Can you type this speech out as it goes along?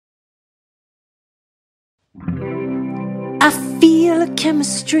I feel a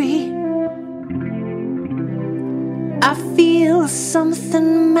chemistry. I feel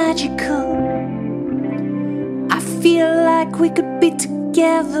something magical. I feel like we could be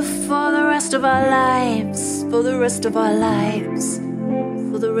together for the rest of our lives, for the rest of our lives,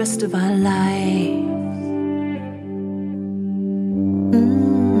 for the rest of our lives.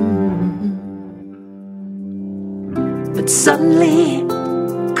 But suddenly,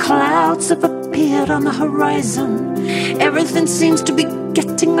 clouds have appeared on the horizon. Everything seems to be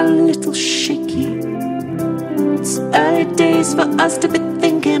getting a little shaky. It's early days for us to be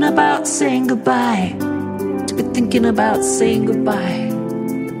thinking about saying goodbye, to be thinking about saying goodbye.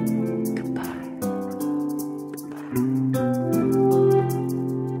 Goodbye.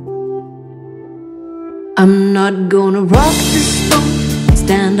 I'm not gonna rock this boat,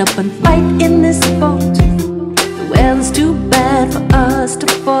 stand up and fight in this boat. The weather's too bad for us to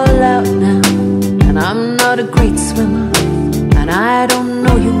fall out now. And I'm not a great swimmer, and I don't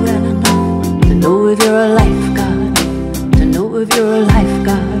know you well enough to know if you're a lifeguard, to know if you're a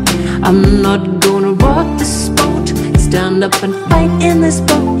lifeguard. I'm not gonna rock this boat, stand up and fight in this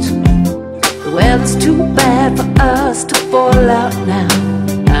boat. The weather's too bad for us to fall out now.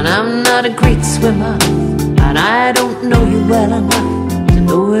 And I'm not a great swimmer, and I don't know you well enough to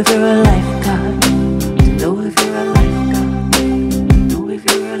know if you're a lifeguard, to know if you're a lifeguard, to know if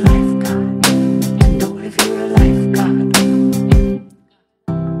you're a lifeguard, to know if you're a lifeguard.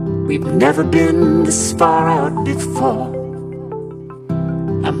 We've never been this far out before.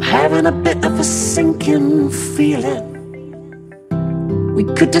 I'm having a bit of a sinking feeling. We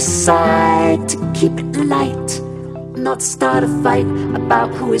could decide to keep it light, not start a fight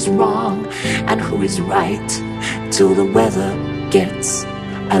about who is wrong and who is right, till the weather gets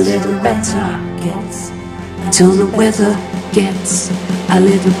a little better, till the weather gets a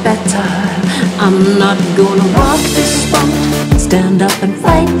little better. I'm not gonna rock this boat, stand up and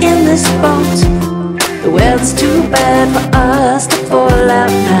fight in this boat. The weather's too bad for us to fall out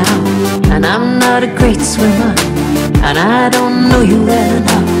now. And I'm not a great swimmer, and I don't know you well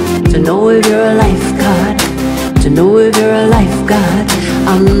enough to know if you're a lifeguard, to know if you're a lifeguard.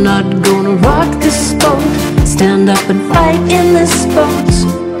 I'm not gonna rock this boat, stand up and fight in this boat.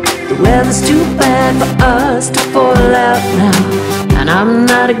 The weather's too bad for us to fall out now. And I'm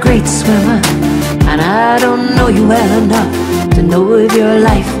not a great swimmer, and I don't know you well enough to know if you're a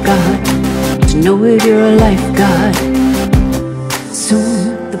lifeguard, to know if you're a lifeguard.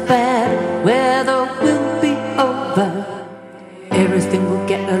 Soon the bad weather will be over. Everything will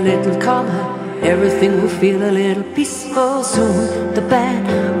get a little calmer, everything will feel a little peaceful. Soon the bad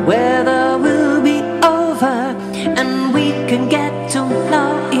weather will be over, and we can get to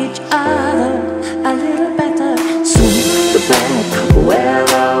know each other a little better. Soon the bad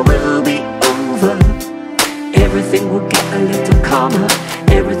weather will be over. Everything will get a little calmer,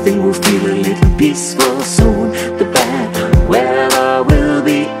 everything will feel a little peaceful. Soon the bad weather will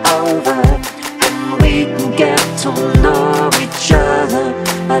be over, and we can get to know each other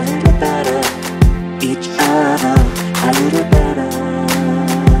a little better, each other a little better.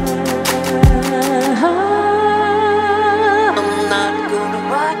 I'm not gonna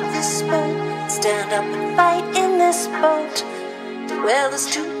rock this boat, stand up and fight in this boat. The weather's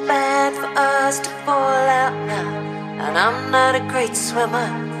too bad for us to fall out now. And I'm not a great swimmer,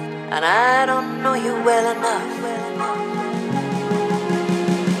 and I don't know you well enough.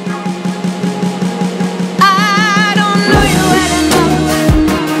 I don't